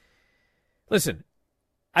year. Listen,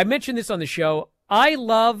 I mentioned this on the show. I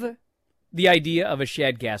love the idea of a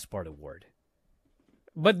Shad Gaspard Award.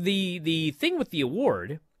 But the thing with the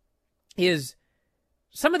award is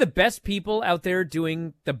some of the best people out there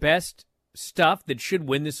doing the best stuff that should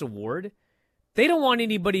win this award, they don't want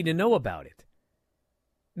anybody to know about it.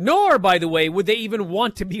 Nor, by the way, would they even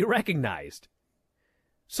want to be recognized.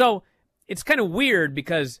 So it's kind of weird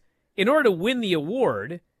because in order to win the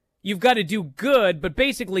award, you've got to do good, but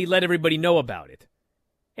basically let everybody know about it.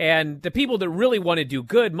 And the people that really want to do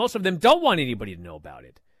good, most of them don't want anybody to know about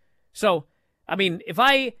it. So, I mean, if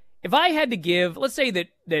I had to give, let's say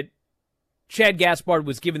that Shad Gaspard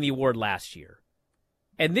was given the award last year,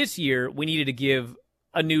 and this year we needed to give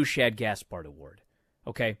a new Shad Gaspard Award,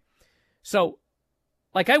 okay? So,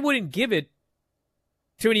 like, I wouldn't give it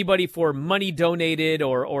to anybody for money donated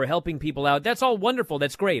or helping people out. That's all wonderful.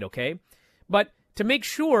 That's great, okay? But to make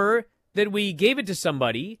sure that we gave it to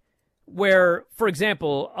somebody where, for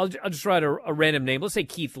example, I'll just write a random name. Let's say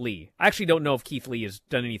Keith Lee. I actually don't know if Keith Lee has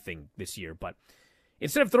done anything this year, but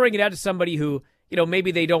instead of throwing it out to somebody who, you know,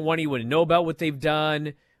 maybe they don't want anyone to know about what they've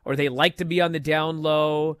done, or they like to be on the down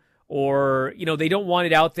low, or, you know, they don't want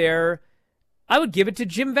it out there, I would give it to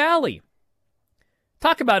Jim Valley.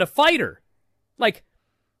 Talk about a fighter. Like,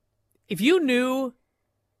 if you knew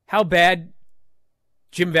how bad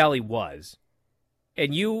Jim Valley was,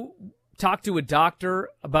 and you talked to a doctor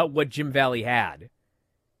about what Jim Valley had,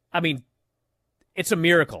 I mean, it's a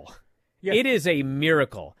miracle. Yeah. It is a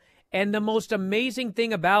miracle. And the most amazing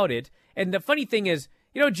thing about it, and the funny thing is,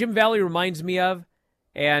 you know, Jim Valley reminds me of,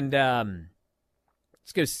 and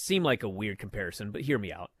it's going to seem like a weird comparison, but hear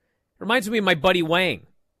me out. It reminds me of my buddy Wang.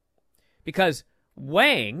 Because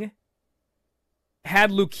Wang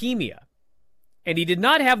had leukemia, and he did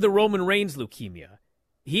not have the Roman Reigns leukemia.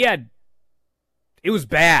 It was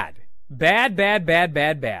bad. Bad.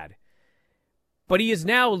 But he is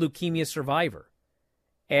now a leukemia survivor.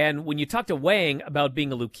 And when you talk to Wang about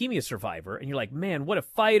being a leukemia survivor, and you're like, man, what a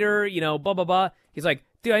fighter, you know, blah, blah, blah. He's like,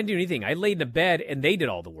 dude, I didn't do anything. I laid in a bed, and they did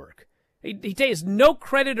all the work. He takes no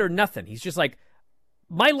credit or nothing. He's just like,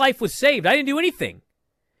 my life was saved. I didn't do anything.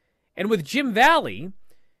 And with Jim Valley,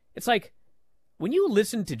 it's like, when you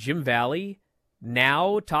listen to Jim Valley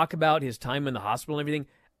now talk about his time in the hospital and everything,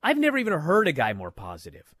 I've never even heard a guy more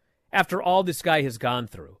positive after all this guy has gone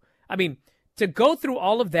through. I mean, to go through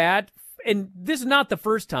all of that, and this is not the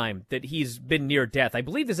first time that he's been near death. I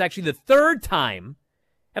believe this is actually the third time,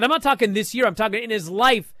 and I'm not talking this year, I'm talking in his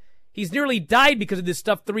life. He's nearly died because of this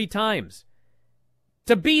stuff 3 times.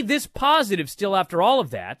 To be this positive still after all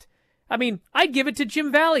of that, I mean, I'd give it to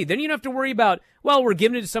Jim Valley. Then you don't have to worry about, well, we're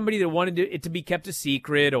giving it to somebody that wanted it to be kept a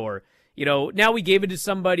secret, or, you know, now we gave it to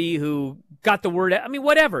somebody who got the word out. I mean,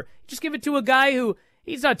 whatever. Just give it to a guy who,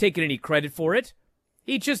 he's not taking any credit for it.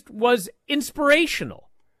 He just was inspirational.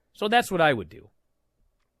 So that's what I would do.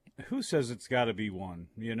 Who says it's got to be one,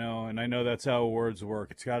 you know? And I know that's how awards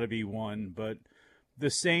work. It's got to be one. But the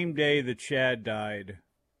same day that Shad died,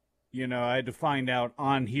 you know, I had to find out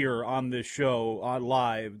on this show, on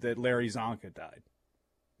live, that Larry Zonka died.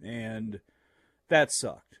 And that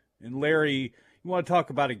sucked. And Larry, you want to talk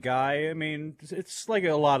about a guy, I mean, it's like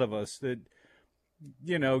a lot of us that,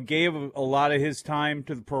 you know, gave a lot of his time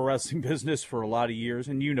to the pro wrestling business for a lot of years.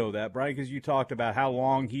 And you know that, Brian, because you talked about how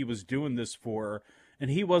long he was doing this for. And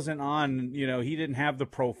he wasn't on, you know, he didn't have the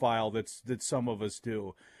profile that some of us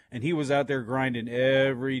do. And he was out there grinding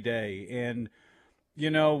every day. And, you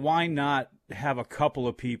know, why not have a couple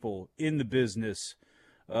of people in the business,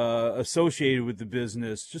 associated with the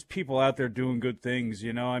business, just people out there doing good things,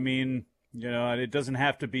 you know? I mean, you know, it doesn't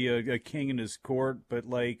have to be a king in his court, but,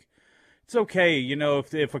 like, it's okay, you know,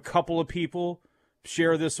 if a couple of people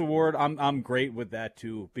share this award, I'm great with that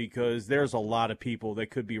too, because there's a lot of people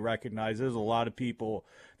that could be recognized. There's a lot of people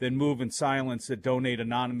that move in silence, that donate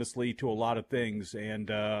anonymously to a lot of things, and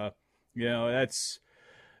you know,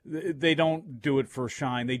 they don't do it for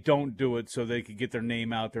shine. They don't do it so they could get their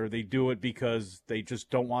name out there. They do it because they just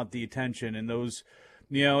don't want the attention. And those,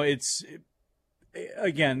 you know,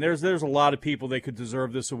 again, there's a lot of people that could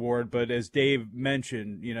deserve this award, but as Dave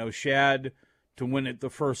mentioned, you know, Shad to win it the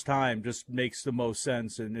first time just makes the most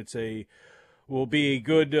sense, and it's a will be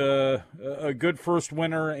a good first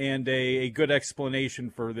winner and a good explanation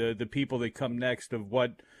for the people that come next of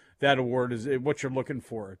what that award is, what you're looking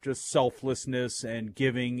for. Just selflessness and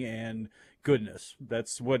giving and goodness.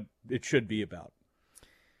 That's what it should be about.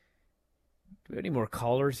 Do we have any more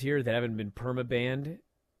callers here that haven't been perma-banned?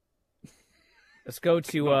 Let's go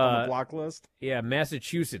to on the block list. Yeah,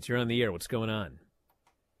 Massachusetts. You're on the air. What's going on?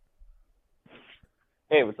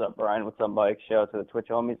 Hey, what's up, Brian? What's up, Mike? Shout out to the Twitch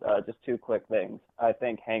homies. Just two quick things. I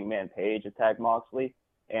think Hangman Page attacked Moxley,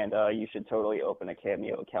 and you should totally open a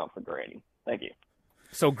Cameo account for Granny. Thank you.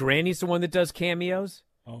 So Granny's the one that does cameos?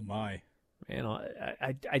 Oh, my. Man,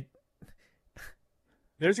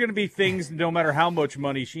 there's going to be things, no matter how much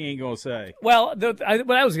money, she ain't going to say. Well, what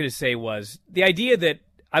I was going to say was the idea that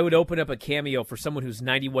I would open up a Cameo for someone who's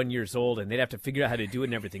 91 years old and they'd have to figure out how to do it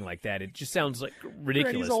and everything like that. It just sounds like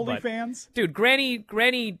ridiculous. Granny's OnlyFans? Dude,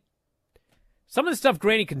 Granny, some of the stuff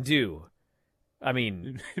Granny can do, I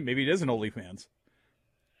mean... Maybe it is an OnlyFans.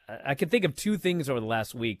 I can think of two things over the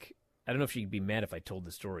last week. I don't know if she'd be mad if I told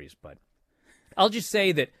the stories, but I'll just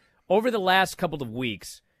say that over the last couple of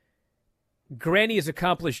weeks, Granny has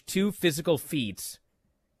accomplished two physical feats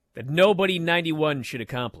that nobody 91 should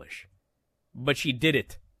accomplish. But she did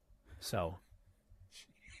it. So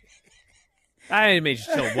I may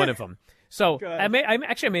just tell one of them. So I may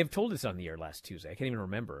have told this on the air last Tuesday. I can't even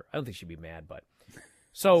remember. I don't think she'd be mad, but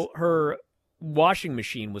so her washing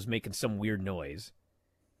machine was making some weird noise,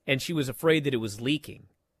 and she was afraid that it was leaking.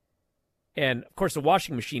 And of course, the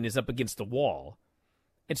washing machine is up against the wall,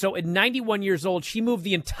 and so at 91 years old, she moved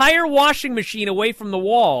the entire washing machine away from the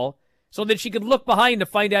wall so that she could look behind to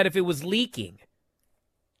find out if it was leaking.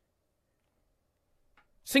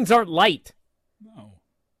 These things aren't light. No.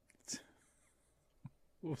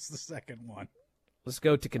 What was the second one? Let's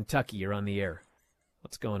go to Kentucky. You're on the air.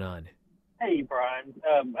 What's going on? Hey, Brian.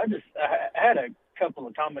 I had a couple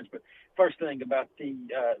of comments, but first thing about the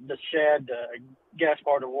Shad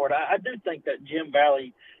Gaspard Award, I do think that Jim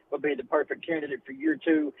Valley would be the perfect candidate for year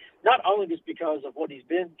two, not only just because of what he's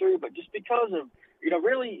been through, but just because of,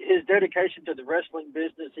 really his dedication to the wrestling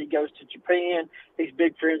business. He goes to Japan. He's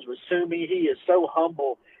big friends with Sumi. He is so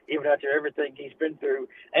humble, even after everything he's been through.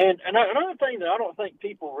 And another thing that I don't think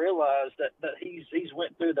people realize that he's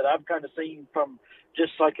went through that I've kind of seen from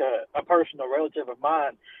just like a personal relative of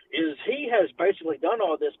mine is he has basically done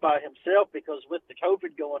all this by himself because with the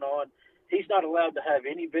COVID going on, he's not allowed to have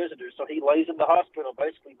any visitors. So he lays in the hospital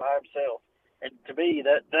basically by himself. And to me,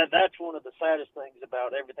 that's one of the saddest things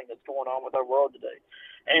about everything that's going on with our world today.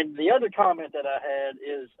 And the other comment that I had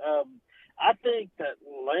is I think that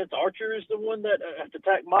Lance Archer is the one that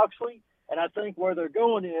attacked Moxley. And I think where they're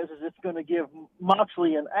going is it's going to give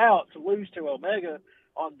Moxley an out to lose to Omega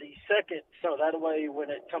on the second. So that way,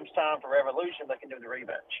 when it comes time for Revolution, they can do the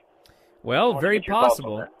rematch. Well, very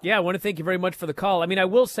possible. Yeah, I want to thank you very much for the call. I mean, I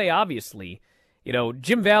will say, obviously,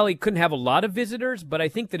 Jim Valley couldn't have a lot of visitors, but I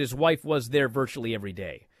think that his wife was there virtually every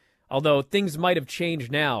day. Although things might have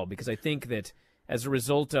changed now because I think that as a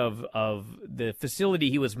result of the facility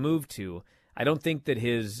he was moved to, I don't think that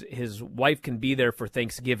his wife can be there for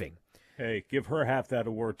Thanksgiving. Hey, give her half that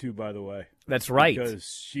award too, by the way. That's right. Because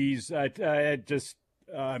she's it's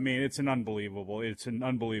an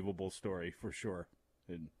unbelievable story for sure.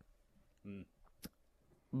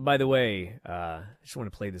 By the way, I just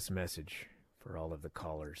want to play this message for all of the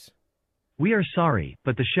callers. We are sorry,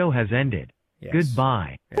 but the show has ended. Yes.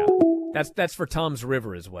 Goodbye. Yeah. That's for Tom's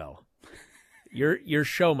River as well. Your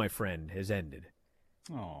show, my friend, has ended.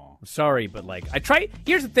 Oh. I'm sorry, but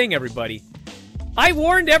here's the thing, everybody. I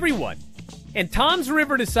warned everyone, and Tom's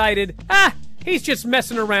River decided, he's just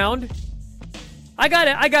messing around. I got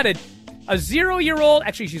a 0-year-old,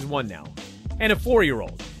 actually she's 1 now, and a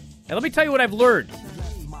 4-year-old. And let me tell you what I've learned.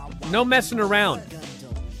 No messing around.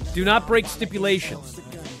 Do not break stipulations.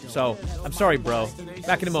 So, I'm sorry, bro.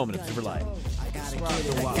 Back in a moment. It's Super Live.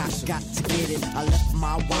 Got to get it. I left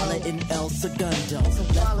my wallet in El Segundo.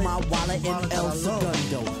 Left my wallet in El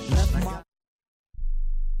Segundo.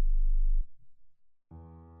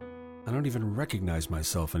 I don't even recognize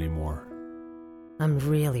myself anymore. I'm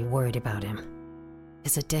really worried about him.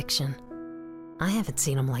 His addiction. I haven't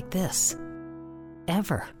seen him like this.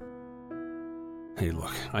 Ever. Hey,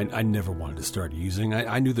 look, I never wanted to start using.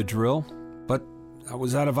 I knew the drill, but I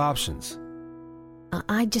was out of options.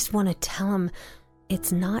 I just want to tell him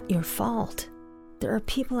it's not your fault. There are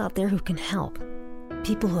people out there who can help.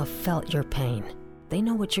 People who have felt your pain. They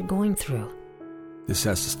know what you're going through. This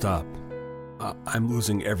has to stop. I'm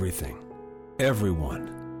losing everything.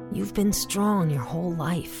 Everyone. You've been strong your whole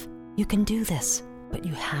life. You can do this, but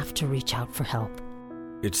you have to reach out for help.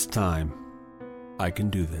 It's time. I can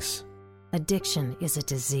do this. Addiction is a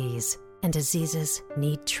disease, and diseases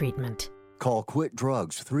need treatment. Call Quit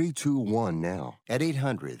Drugs 321 now at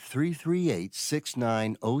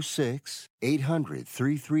 800-338-6906.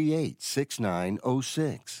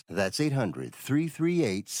 800-338-6906. That's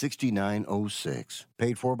 800-338-6906.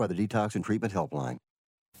 Paid for by the Detox and Treatment Helpline.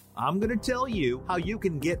 I'm going to tell you how you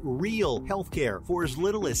can get real health care for as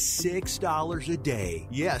little as $6 a day.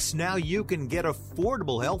 Yes, now you can get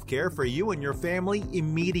affordable health care for you and your family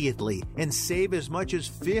immediately and save as much as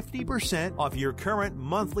 50% off your current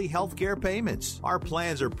monthly health care payments. Our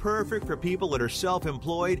plans are perfect for people that are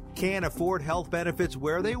self-employed, can't afford health benefits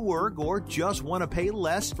where they work, or just want to pay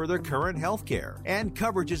less for their current health care. And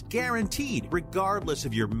coverage is guaranteed regardless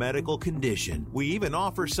of your medical condition. We even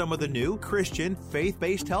offer some of the new Christian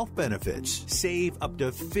faith-based health benefits. Save up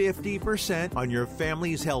to 50% on your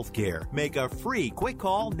family's health care. Make a free quick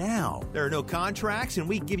call now. There are no contracts, and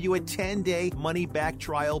we give you a 10-day money-back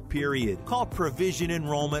trial period. Call Provision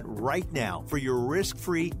Enrollment right now for your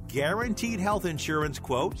risk-free, guaranteed health insurance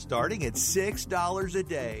quote starting at $6 a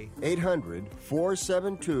day.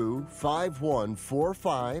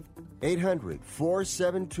 800-472-5145.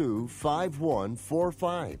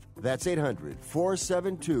 800-472-5145. That's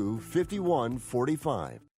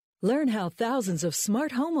 800-472-5145. Learn how thousands of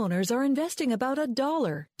smart homeowners are investing about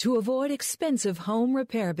 $1 to avoid expensive home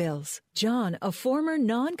repair bills. John, a former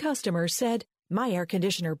non-customer, said, "My air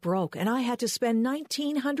conditioner broke and I had to spend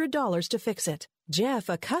 $1,900 to fix it." Jeff,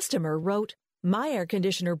 a customer, wrote, "My air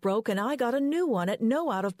conditioner broke and I got a new one at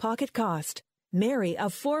no out-of-pocket cost." Mary,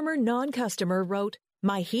 a former non-customer, wrote,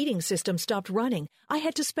 "My heating system stopped running. I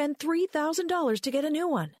had to spend $3,000 to get a new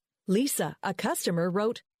one." Lisa, a customer,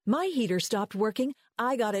 wrote, "My heater stopped working.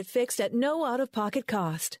 I got it fixed at no out-of-pocket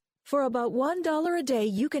cost." For about $1 a day,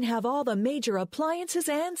 you can have all the major appliances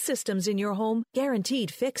and systems in your home guaranteed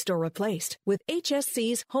fixed or replaced with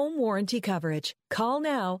HSC's home warranty coverage. Call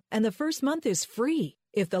now, and the first month is free.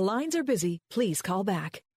 If the lines are busy, please call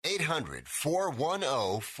back.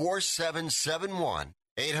 800-410-4771.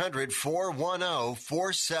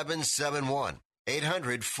 800-410-4771.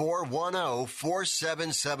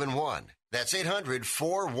 800-410-4771. That's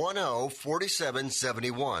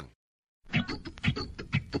 800-410-4771.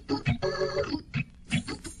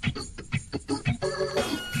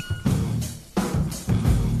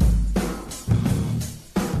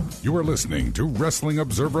 You are listening to Wrestling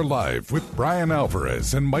Observer Live with Bryan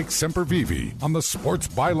Alvarez and Mike Sempervive on the Sports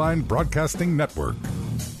Byline Broadcasting Network.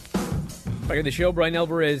 Back in the show, Bryan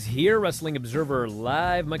Alvarez here, Wrestling Observer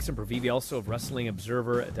Live. Mike Sempervive, also of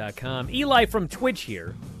WrestlingObserver.com. Eli from Twitch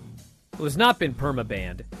here, who has not been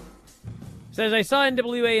permabanned, says, "I saw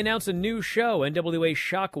NWA announce a new show, NWA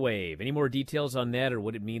Shockwave. Any more details on that or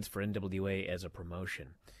what it means for NWA as a promotion?"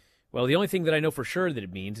 Well, the only thing that I know for sure that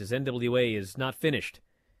it means is NWA is not finished.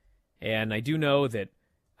 And I do know that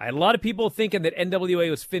I had a lot of people thinking that NWA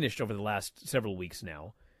was finished over the last several weeks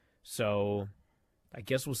now. So I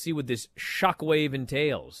guess we'll see what this Shockwave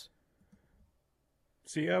entails.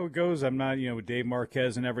 See how it goes. I'm not, with Dave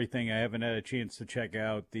Marquez and everything, I haven't had a chance to check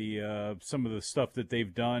out the some of the stuff that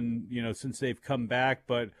they've done, since they've come back.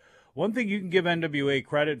 But one thing you can give NWA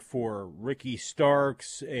credit for, Ricky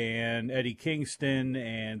Starks and Eddie Kingston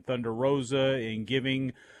and Thunder Rosa, in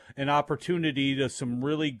giving an opportunity to some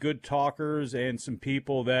really good talkers and some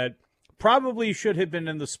people that probably should have been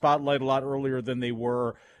in the spotlight a lot earlier than they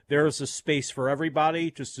were. There's a space for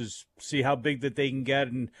everybody, just to see how big that they can get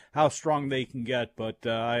and how strong they can get. But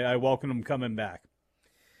I welcome them coming back.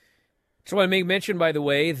 So I want to make mention, by the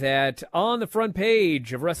way, that on the front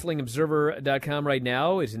page of WrestlingObserver.com right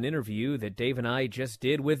now is an interview that Dave and I just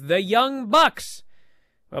did with the Young Bucks.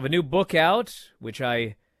 We have a new book out, which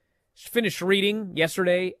I finished reading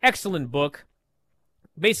yesterday. Excellent book.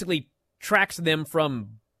 Basically tracks them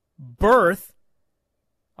from birth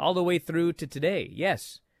all the way through to today.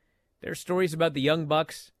 Yes, there are stories about the Young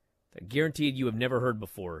Bucks that guaranteed you have never heard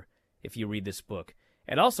before if you read this book.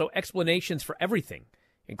 And also explanations for everything,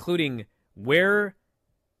 including where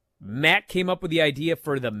Matt came up with the idea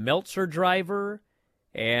for the Meltzer driver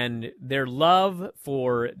and their love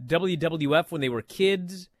for WWF when they were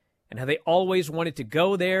kids and how they always wanted to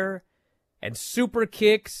go there, and super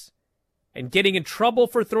kicks and getting in trouble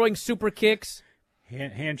for throwing super kicks.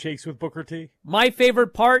 Handshakes with Booker T. My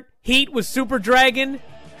favorite part, Heat with Super Dragon.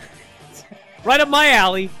 Right up my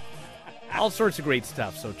alley. All sorts of great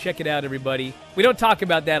stuff, so check it out, everybody. We don't talk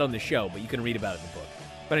about that on the show, but you can read about it in the book.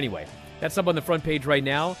 But anyway, that's up on the front page right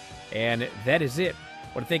now, and that is it.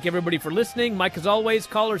 I want to thank everybody for listening. Mike, as always,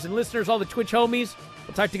 callers and listeners, all the Twitch homies.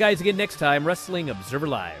 We'll talk to you guys again next time. Wrestling Observer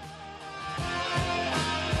Live.